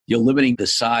you're limiting the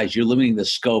size, you're limiting the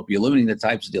scope, you're limiting the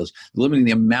types of deals, you're limiting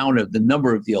the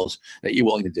number of deals that you're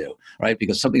willing to do, right?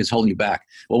 Because something is holding you back.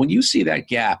 Well, when you see that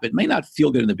gap, it may not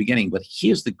feel good in the beginning, but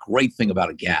here's the great thing about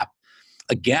a gap.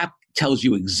 A gap tells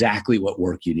you exactly what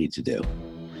work you need to do.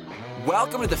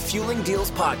 Welcome to the Fueling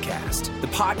Deals Podcast, the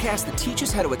podcast that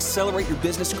teaches how to accelerate your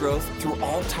business growth through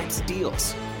all types of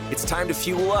deals. It's time to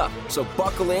fuel up, so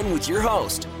buckle in with your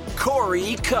host,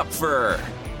 Corey Kupfer.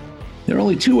 There are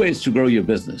only two ways to grow your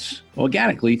business: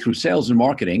 organically through sales and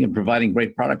marketing and providing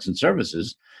great products and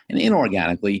services, and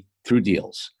inorganically through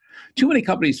deals. Too many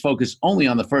companies focus only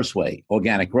on the first way,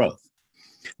 organic growth.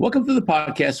 Welcome to the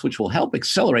podcast, which will help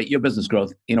accelerate your business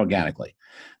growth inorganically.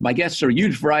 My guests are a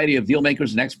huge variety of deal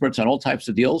makers and experts on all types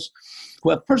of deals who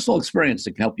have personal experience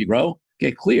that can help you grow,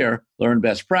 get clear, learn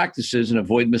best practices, and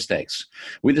avoid mistakes.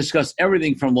 We discuss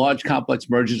everything from large, complex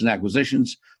mergers and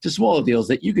acquisitions to smaller deals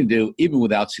that you can do even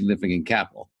without significant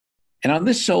capital. And on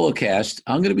this solo cast,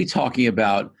 I'm going to be talking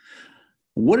about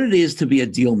what it is to be a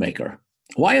deal maker.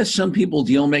 Why are some people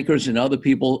deal makers and other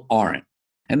people aren't?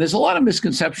 And there's a lot of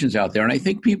misconceptions out there, and I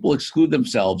think people exclude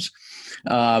themselves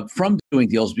from doing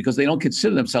deals because they don't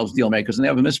consider themselves deal makers, and they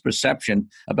have a misperception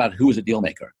about who is a deal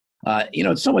maker.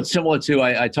 It's somewhat similar to,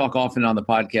 I talk often on the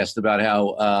podcast about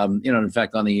how, in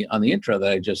fact, on the intro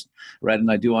that I just read and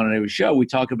I do on every show, we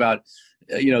talk about,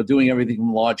 doing everything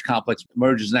from large, complex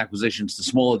mergers and acquisitions to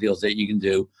smaller deals that you can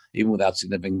do even without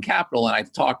significant capital. And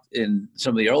I've talked in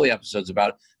some of the early episodes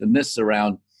about the myths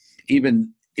around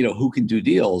even who can do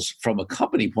deals from a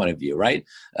company point of view, right?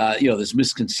 This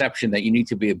misconception that you need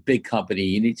to be a big company,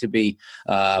 you need to be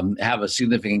have a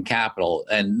significant capital,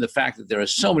 and the fact that there are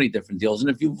so many different deals.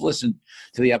 And if you've listened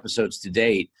to the episodes to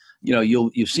date,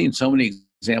 you've seen so many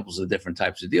examples of different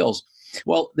types of deals.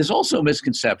 Well, there's also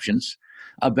misconceptions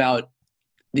about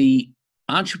the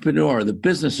entrepreneur, the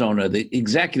business owner, the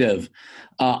executive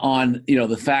on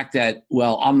the fact that,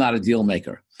 well, I'm not a deal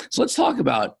maker. So let's talk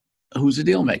about who's a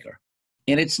deal maker.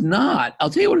 And it's not,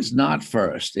 I'll tell you what it's not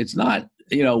first. It's not,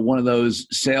 one of those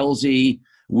salesy,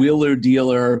 wheeler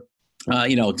dealer,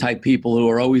 type people who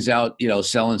are always out,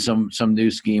 selling some new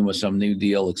scheme or some new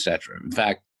deal, et cetera. In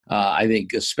fact, I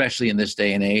think especially in this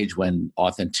day and age when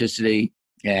authenticity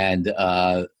and,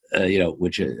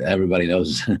 which everybody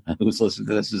knows who's listening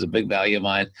to this is a big value of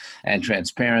mine, and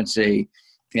transparency,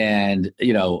 and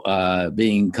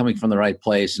coming from the right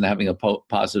place and having a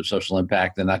positive social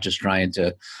impact, and not just trying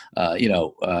to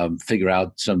figure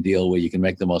out some deal where you can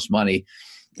make the most money.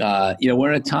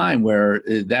 We're in a time where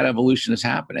that evolution is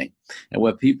happening, and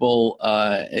where people,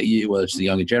 whether it's the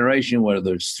younger generation,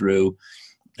 whether it's through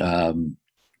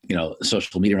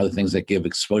social media and other things that give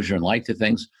exposure and light to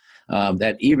things,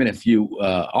 that even if you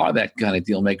are that kind of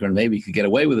deal maker and maybe you could get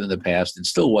away with it in the past, it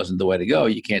still wasn't the way to go.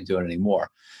 You can't do it anymore.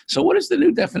 So what is the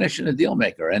new definition of deal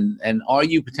maker? And are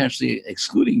you potentially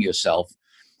excluding yourself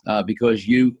because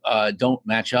you don't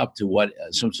match up to what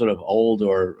some sort of old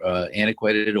or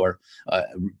antiquated or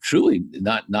truly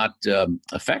not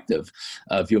effective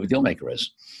view of a deal maker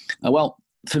is? Well,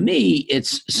 for me,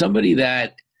 it's somebody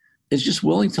that is just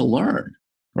willing to learn,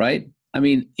 right? I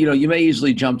mean, you may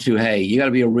easily jump to, hey, you got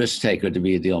to be a risk taker to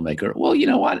be a deal maker. Well, you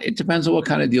know what? It depends on what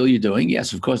kind of deal you're doing.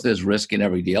 Yes, of course, there's risk in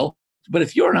every deal. But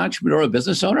if you're an entrepreneur or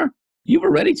business owner, you've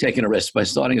already taken a risk by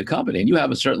starting a company, and you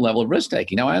have a certain level of risk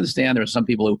taking. Now, I understand there are some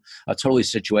people who are totally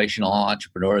situational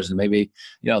entrepreneurs, and maybe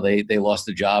they lost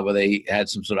a job or they had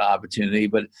some sort of opportunity,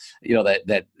 but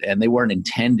and they weren't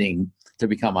intending to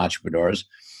become entrepreneurs.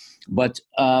 But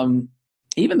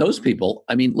even those people,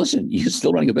 I mean, listen, you're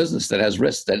still running a business that has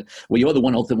risks, where you're the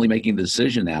one ultimately making the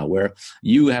decision now, where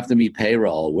you have to meet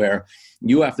payroll, where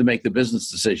you have to make the business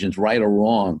decisions, right or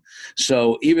wrong.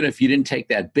 So even if you didn't take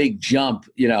that big jump,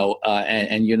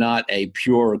 and you're not a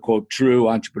pure, quote, true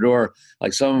entrepreneur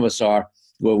like some of us are,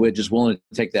 where we're just willing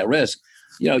to take that risk,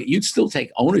 you'd still take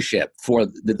ownership for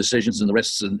the decisions and the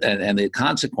risks and the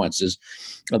consequences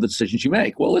of the decisions you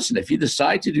make. Well, listen, if you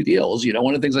decide to do deals,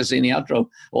 one of the things I say in the outro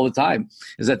all the time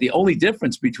is that the only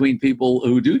difference between people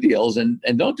who do deals and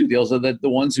don't do deals are that the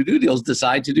ones who do deals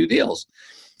decide to do deals.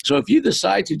 So if you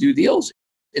decide to do deals,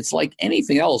 it's like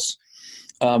anything else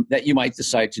that you might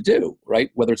decide to do,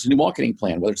 right? Whether it's a new marketing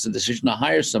plan, whether it's a decision to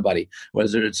hire somebody,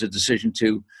 whether it's a decision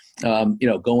to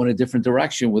go in a different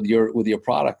direction with your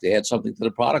product, add something to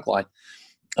the product line.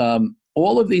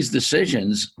 All of these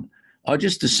decisions are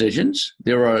just decisions.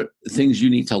 There are things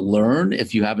you need to learn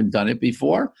if you haven't done it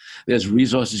before. There's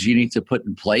resources you need to put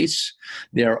in place.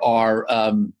 There are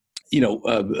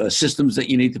systems that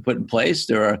you need to put in place.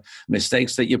 There are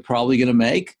mistakes that you're probably going to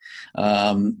make.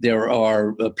 There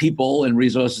are people and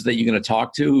resources that you're going to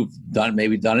talk to who've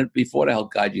maybe done it before to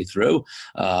help guide you through.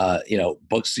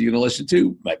 Books you're going to listen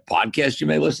to, podcasts you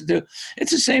may listen to.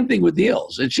 It's the same thing with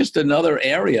deals. It's just another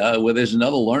area where there's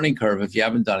another learning curve if you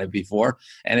haven't done it before.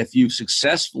 And if you've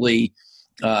successfully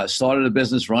started a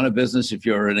business, run a business, if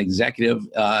you're an executive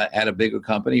at a bigger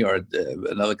company or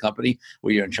another company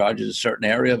where you're in charge of a certain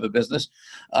area of a business,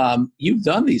 you've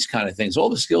done these kind of things. All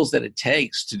the skills that it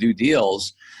takes to do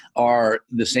deals are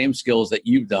the same skills that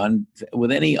you've done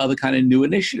with any other kind of new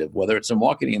initiative, whether it's a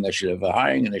marketing initiative, a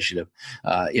hiring initiative,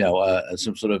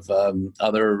 some sort of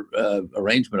other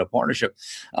arrangement or partnership.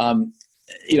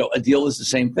 A deal is the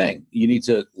same thing. You need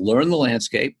to learn the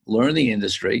landscape, learn the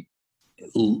industry,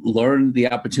 learn the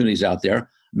opportunities out there,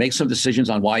 make some decisions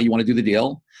on why you want to do the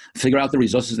deal, figure out the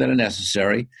resources that are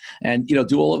necessary, and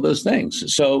do all of those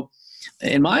things. So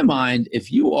in my mind,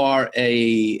 if you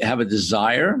have a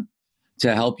desire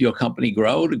to help your company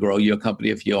grow, to grow your company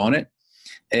if you own it,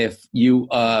 if you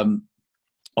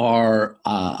are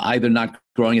either not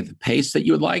growing at the pace that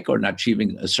you would like or not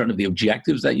achieving certain of the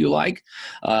objectives that you like,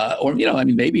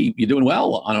 maybe you're doing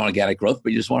well on organic growth,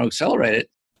 but you just want to accelerate it.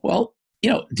 Well,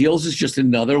 deals is just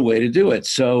another way to do it.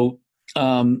 So,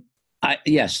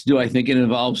 yes, do I think it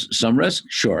involves some risk?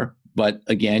 Sure. But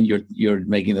again, you're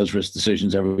making those risk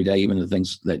decisions every day, even the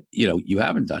things that, you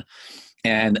haven't done.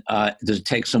 And does it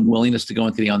take some willingness to go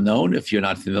into the unknown if you're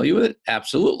not familiar with it?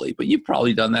 Absolutely. But you've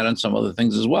probably done that on some other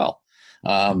things as well.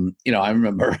 I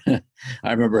remember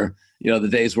the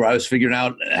days where I was figuring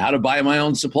out how to buy my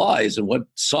own supplies and what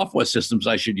software systems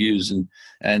I should use and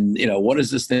what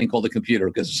is this thing called a computer?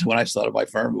 Because when I started my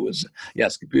firm, it was,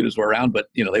 yes, computers were around, but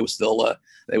they were still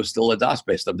a DOS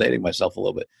based. I'm dating myself a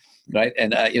little bit, right?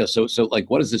 And so like,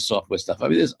 what is this software stuff? I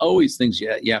mean, there's always things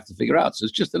you have to figure out. So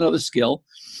it's just another skill.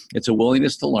 It's a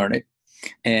willingness to learn it,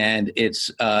 and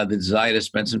it's the desire to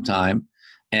spend some time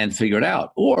and figure it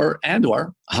out, or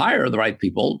hire the right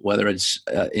people, whether it's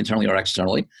internally or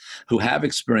externally, who have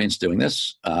experience doing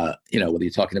this. Whether you're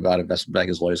talking about investment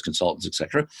bankers, lawyers, consultants, et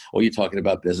cetera, or you're talking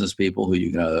about business people who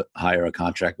you're going to hire a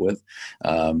contract with,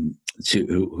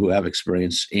 who have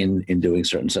experience in doing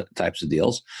certain types of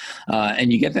deals,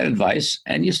 and you get that advice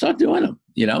and you start doing them.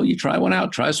 You try one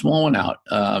out, try a small one out,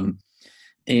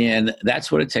 and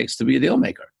that's what it takes to be a deal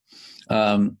maker.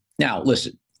 Now,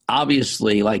 listen.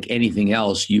 Obviously, like anything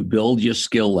else, you build your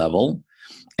skill level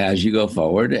as you go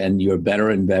forward, and you're better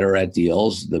and better at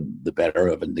deals. The better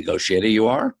of a negotiator you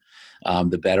are,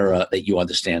 the better that you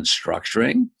understand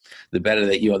structuring, the better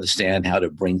that you understand how to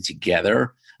bring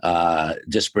together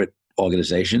disparate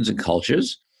organizations and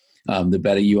cultures, the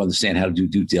better you understand how to do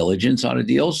due diligence on a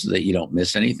deal so that you don't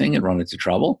miss anything and run into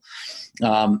trouble.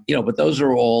 But those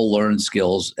are all learned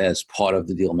skills as part of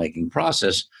the deal-making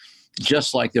process,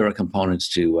 just like there are components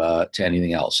to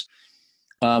anything else.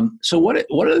 So what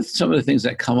are some of the things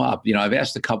that come up? I've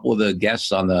asked a couple of the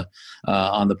guests on the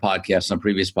podcast, on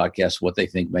previous podcasts, what they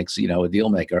think makes a deal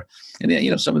maker,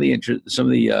 and some of the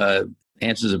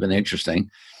answers have been interesting.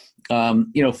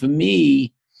 For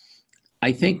me,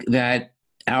 I think that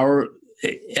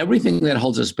everything that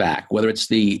holds us back, whether it's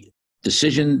the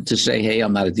decision to say, "Hey,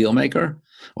 I'm not a deal maker,"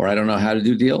 or "I don't know how to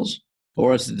do deals,"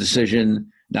 or it's the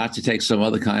decision not to take some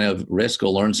other kind of risk or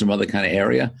learn some other kind of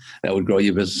area that would grow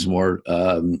your business more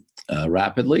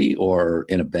rapidly or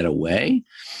in a better way,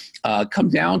 come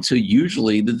down to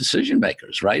usually the decision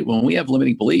makers, right? When we have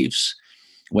limiting beliefs,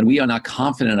 when we are not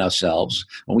confident in ourselves,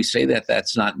 when we say that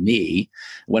that's not me,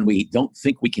 when we don't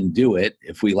think we can do it,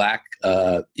 if we lack,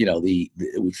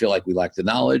 we feel like we lack the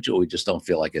knowledge, or we just don't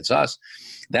feel like it's us,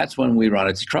 that's when we run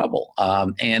into trouble.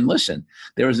 And listen,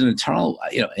 there is an internal,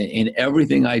 in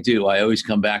everything I do, I always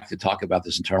come back to talk about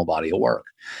this internal body of work.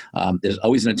 There's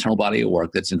always an internal body of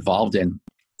work that's involved in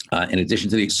addition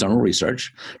to the external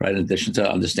research, right? In addition to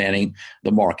understanding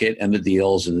the market and the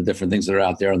deals and the different things that are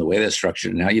out there and the way they're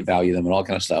structured and how you value them and all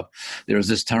kind of stuff, there's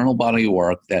this internal body of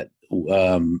work that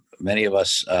many of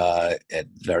us at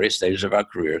various stages of our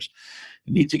careers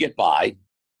need to get by,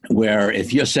 where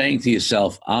if you're saying to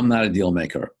yourself, "I'm not a deal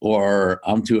maker," or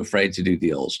 "I'm too afraid to do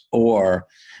deals," or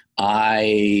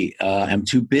 "I am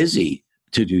too busy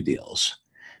to do deals,"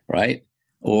 right?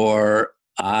 Or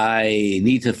 "I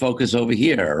need to focus over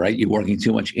here," right? You're working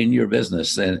too much in your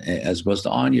business as opposed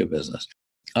to on your business.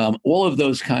 All of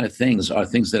those kind of things are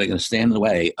things that are going to stand in the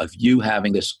way of you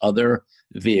having this other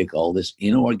vehicle, this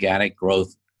inorganic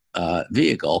growth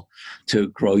vehicle to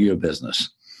grow your business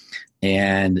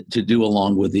and to do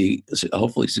along with the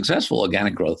hopefully successful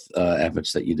organic growth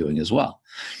efforts that you're doing as well.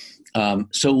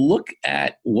 So look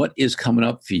at what is coming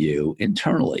up for you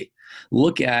internally.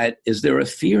 Look at, is there a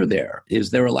fear there?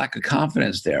 Is there a lack of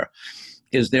confidence there?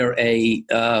 Is there a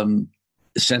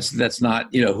sense that that's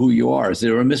not, who you are? Is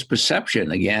there a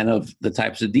misperception, again, of the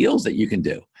types of deals that you can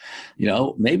do?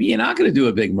 Maybe you're not going to do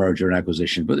a big merger and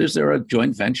acquisition, but is there a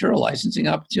joint venture, a licensing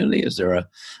opportunity? Is there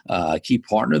a key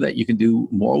partner that you can do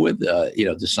more with,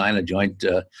 to sign a joint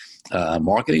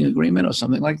marketing agreement or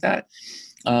something like that?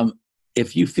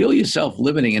 If you feel yourself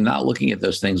limiting and not looking at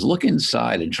those things, look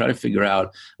inside and try to figure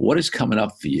out what is coming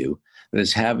up for you that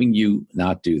is having you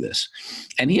not do this.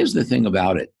 And here's the thing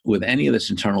about it, with any of this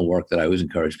internal work that I always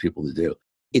encourage people to do,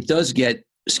 it does get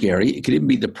scary. It can even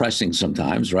be depressing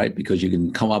sometimes, right? Because you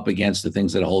can come up against the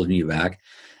things that are holding you back.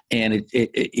 And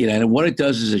and what it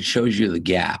does is it shows you the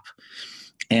gap.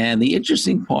 And the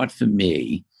interesting part for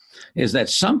me is that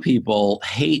some people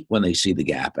hate when they see the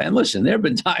gap. And listen, there have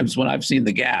been times when I've seen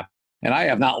the gap and I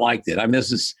have not liked it. I mean,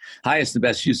 this is highest and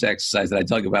best use exercise that I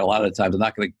talk about a lot of the times. I'm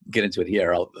not going to get into it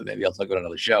here. Maybe I'll talk about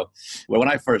another show. But when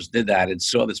I first did that and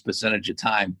saw this percentage of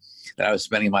time that I was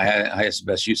spending in my highest and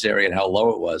best use area and how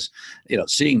low it was,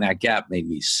 seeing that gap made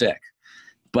me sick.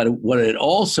 But what it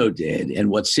also did, and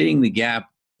what seeing the gap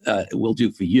will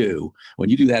do for you when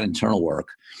you do that internal work,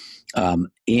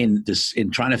 in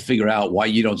trying to figure out why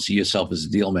you don't see yourself as a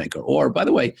deal maker. Or, by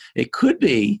the way, it could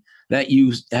be that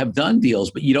you have done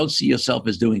deals, but you don't see yourself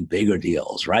as doing bigger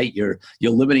deals, right? You're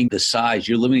limiting the size,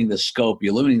 you're limiting the scope,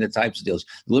 you're limiting the types of deals,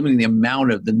 limiting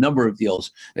the number of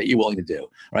deals that you're willing to do,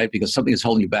 right? Because something is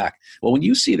holding you back. Well, when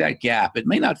you see that gap, it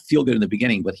may not feel good in the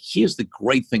beginning, but here's the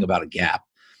great thing about a gap.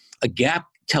 A gap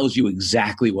tells you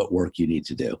exactly what work you need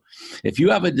to do. If you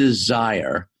have a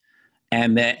desire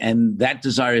and that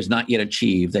desire is not yet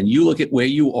achieved, then you look at where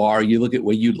you are, you look at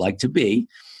where you'd like to be,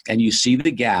 and you see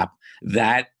the gap.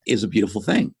 That is a beautiful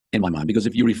thing in my mind, because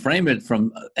if you reframe it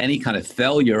from any kind of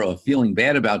failure or feeling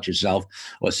bad about yourself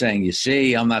or saying, you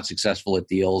see, I'm not successful at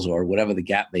deals or whatever the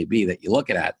gap may be that you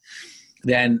look at,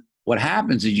 then what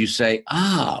happens is you say,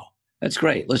 oh, that's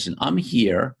great. Listen, I'm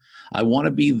here. I want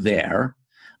to be there.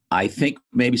 I think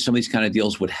maybe some of these kind of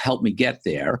deals would help me get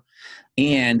there.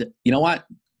 And you know what?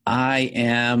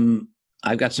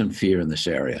 I've got some fear in this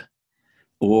area,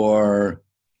 or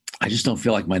I just don't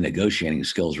feel like my negotiating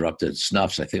skills are up to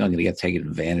snuff. So I think I'm going to get taken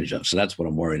advantage of. So that's what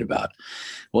I'm worried about.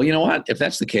 Well, you know what? If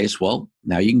that's the case, well,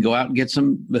 now you can go out and get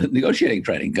some negotiating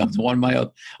training. Come to one of my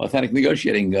authentic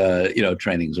negotiating,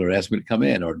 trainings, or ask me to come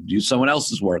in or do someone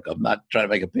else's work. I'm not trying to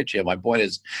make a pitch here. My point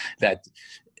is that,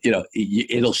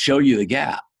 it'll show you the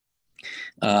gap.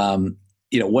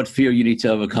 What fear you need to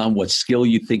overcome, what skill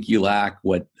you think you lack,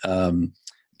 what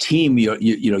team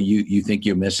you think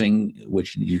you're missing,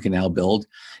 which you can now build.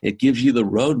 It gives you the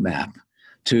roadmap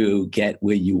to get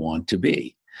where you want to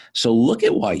be. So look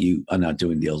at why you are not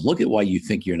doing deals. Look at why you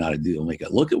think you're not a deal maker.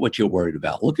 Look at what you're worried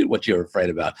about. Look at what you're afraid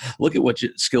about. Look at what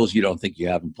skills you don't think you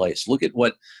have in place. Look at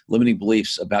what limiting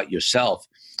beliefs about yourself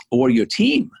or your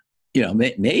team.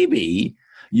 Maybe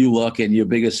you look and your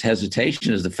biggest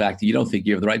hesitation is the fact that you don't think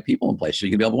you have the right people in place, so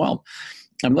you can be overwhelmed.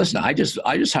 And listen, I just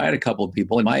hired a couple of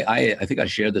people, and I think I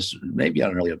shared this maybe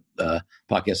on an earlier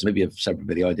podcast, maybe a separate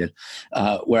video I did,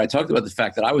 where I talked about the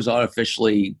fact that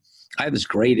I had this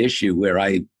great issue where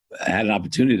I had an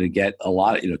opportunity to get a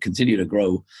lot, continue to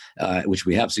grow, which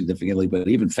we have significantly, but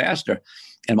even faster.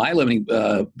 And my limiting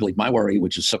belief, my worry,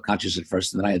 which is subconscious at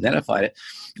first, and then I identified it,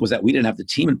 was that we didn't have the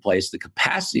team in place, the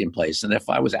capacity in place. And if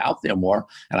I was out there more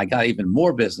and I got even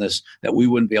more business, that we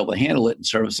wouldn't be able to handle it and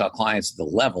service our clients at the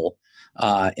level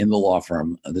in the law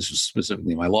firm, this was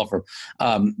specifically my law firm,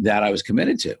 that I was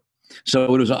committed to.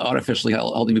 So it was artificially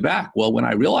holding me back. Well, when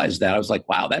I realized that, I was like,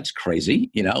 wow, that's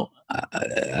crazy.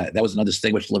 That was an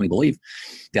undistinguished limiting belief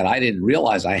that I didn't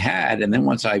realize I had. And then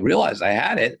once I realized I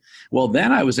had it, well,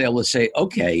 then I was able to say,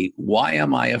 okay, why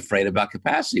am I afraid about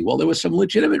capacity? Well, there were some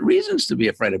legitimate reasons to be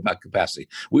afraid about capacity.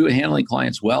 We were handling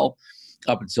clients well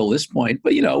up until this point,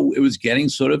 but it was getting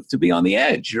sort of to be on the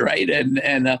edge, right?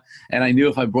 And I knew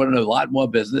if I brought in a lot more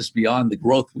business beyond the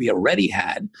growth we already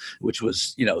had, which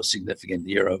was significant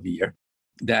year over year,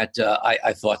 that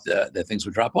I thought that things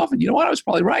would drop off. And you know what? I was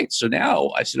probably right. So now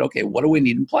I said, okay, what do we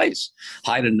need in place?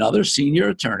 Hired another senior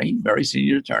attorney, very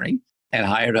senior attorney, and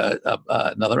hired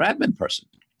another admin person.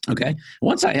 Okay.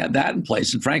 Once I had that in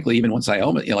place, and frankly, even once I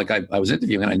I was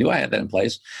interviewing and I knew I had that in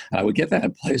place, and I would get that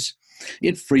in place,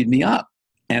 it freed me up.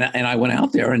 And I went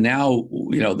out there, and now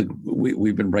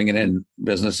we've been bringing in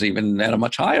business even at a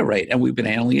much higher rate, and we've been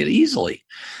handling it easily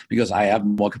because I have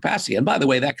more capacity. And by the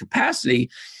way, that capacity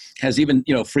has even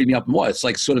freed me up more. It's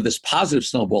like sort of this positive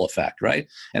snowball effect, right?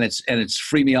 And it's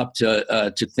freed me up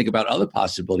to think about other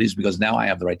possibilities because now I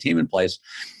have the right team in place.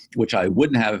 which I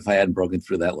wouldn't have if I hadn't broken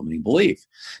through that limiting belief.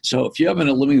 So if you have a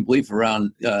limiting belief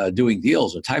around doing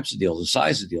deals or types of deals or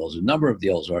size of deals or number of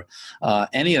deals or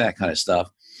any of that kind of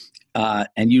stuff,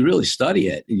 and you really study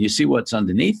it and you see what's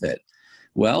underneath it,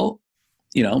 well,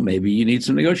 maybe you need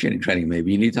some negotiating training.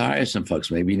 Maybe you need to hire some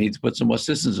folks. Maybe you need to put some more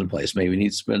systems in place. Maybe you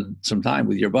need to spend some time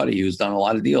with your buddy who's done a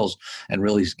lot of deals and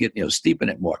really get, steep in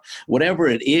it more. Whatever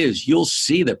it is, you'll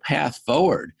see the path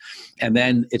forward. And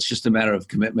then it's just a matter of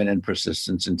commitment and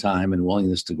persistence and time and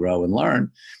willingness to grow and learn,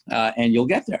 and you'll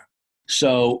get there.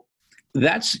 So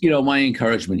that's, my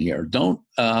encouragement here. Don't,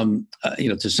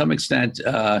 to some extent,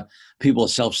 people are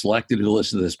self-selected who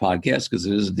listen to this podcast because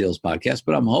it is a deals podcast,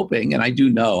 but I'm hoping, and I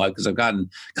do know because I've gotten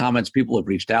comments, people have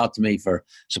reached out to me for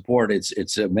support.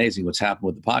 It's amazing what's happened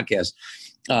with the podcast,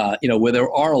 where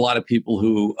there are a lot of people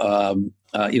who,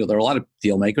 there are a lot of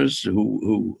deal makers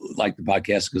who like the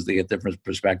podcast because they get different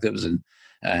perspectives and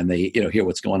they, hear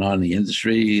what's going on in the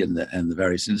industry and the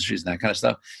various industries and that kind of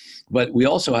stuff. But we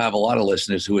also have a lot of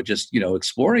listeners who are just,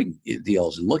 exploring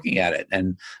deals and looking at it.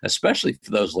 And especially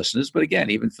for those listeners, but again,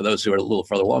 even for those who are a little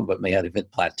further along, but may have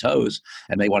hit plateaus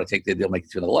and they want to take their deal, make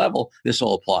it to another level, this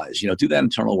all applies. Do that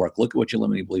internal work. Look at what your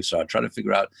limiting beliefs are. Try to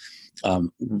figure out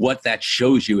what that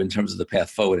shows you in terms of the path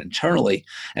forward internally,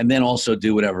 and then also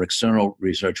do whatever external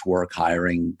research work,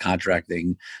 hiring,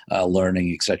 contracting,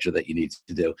 learning, et cetera, that you need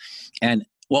to do. And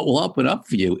what will open up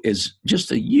for you is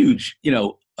just a huge,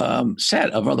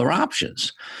 set of other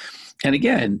options. And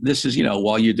again, this is,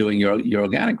 while you're doing your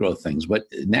organic growth things, but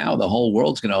now the whole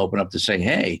world's going to open up to say,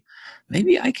 hey,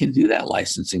 maybe I can do that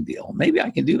licensing deal. Maybe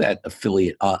I can do that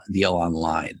affiliate deal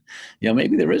online.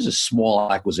 Maybe there is a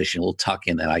small acquisition, a little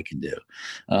tuck-in that I can do.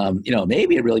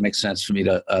 Maybe it really makes sense for me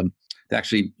to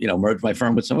actually, merge my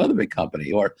firm with some other big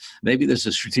company. Or maybe there's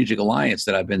a strategic alliance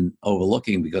that I've been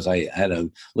overlooking because I had a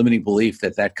limiting belief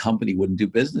that company wouldn't do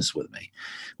business with me.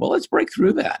 Well, let's break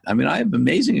through that. I mean, I have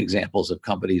amazing examples of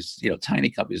companies, tiny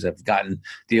companies that have gotten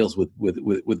deals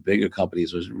with bigger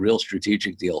companies, or real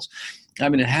strategic deals. I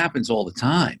mean, it happens all the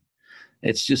time.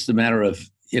 It's just a matter of,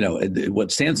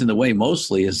 what stands in the way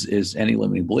mostly is any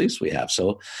limiting beliefs we have.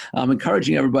 So I'm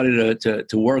encouraging everybody to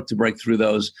work to break through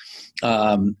those. We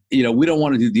don't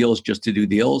want to do deals just to do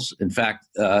deals. In fact,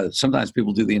 sometimes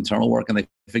people do the internal work and they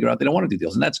figure out they don't want to do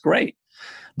deals, and that's great.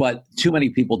 But too many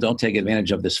people don't take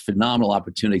advantage of this phenomenal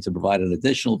opportunity to provide an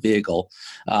additional vehicle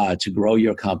to grow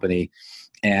your company.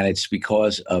 And it's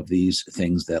because of these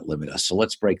things that limit us. So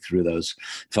let's break through those,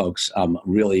 folks. I'm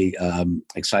really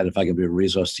excited if I can be a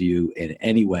resource to you in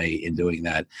any way in doing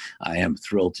that. I am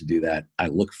thrilled to do that. I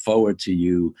look forward to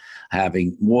you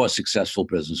having more successful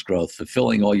business growth,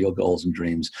 fulfilling all your goals and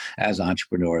dreams as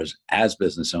entrepreneurs, as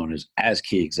business owners, as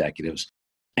key executives.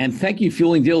 And thank you,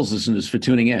 Fueling Deals listeners, for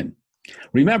tuning in.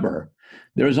 Remember,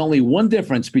 there is only one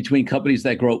difference between companies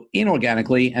that grow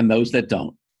inorganically and those that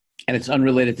don't. And it's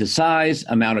unrelated to size,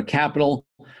 amount of capital,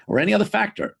 or any other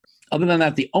factor. Other than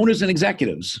that, the owners and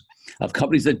executives of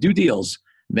companies that do deals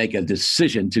make a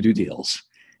decision to do deals,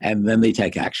 and then they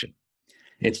take action.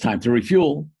 It's time to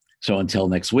refuel. So until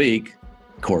next week,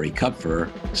 Corey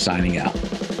Kupfer signing out.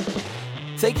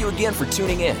 Thank you again for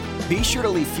tuning in. Be sure to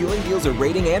leave Fueling Deals a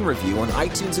rating and review on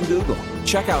iTunes and Google.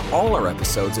 Check out all our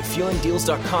episodes at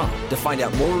fuelingdeals.com to find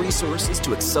out more resources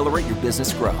to accelerate your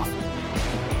business growth.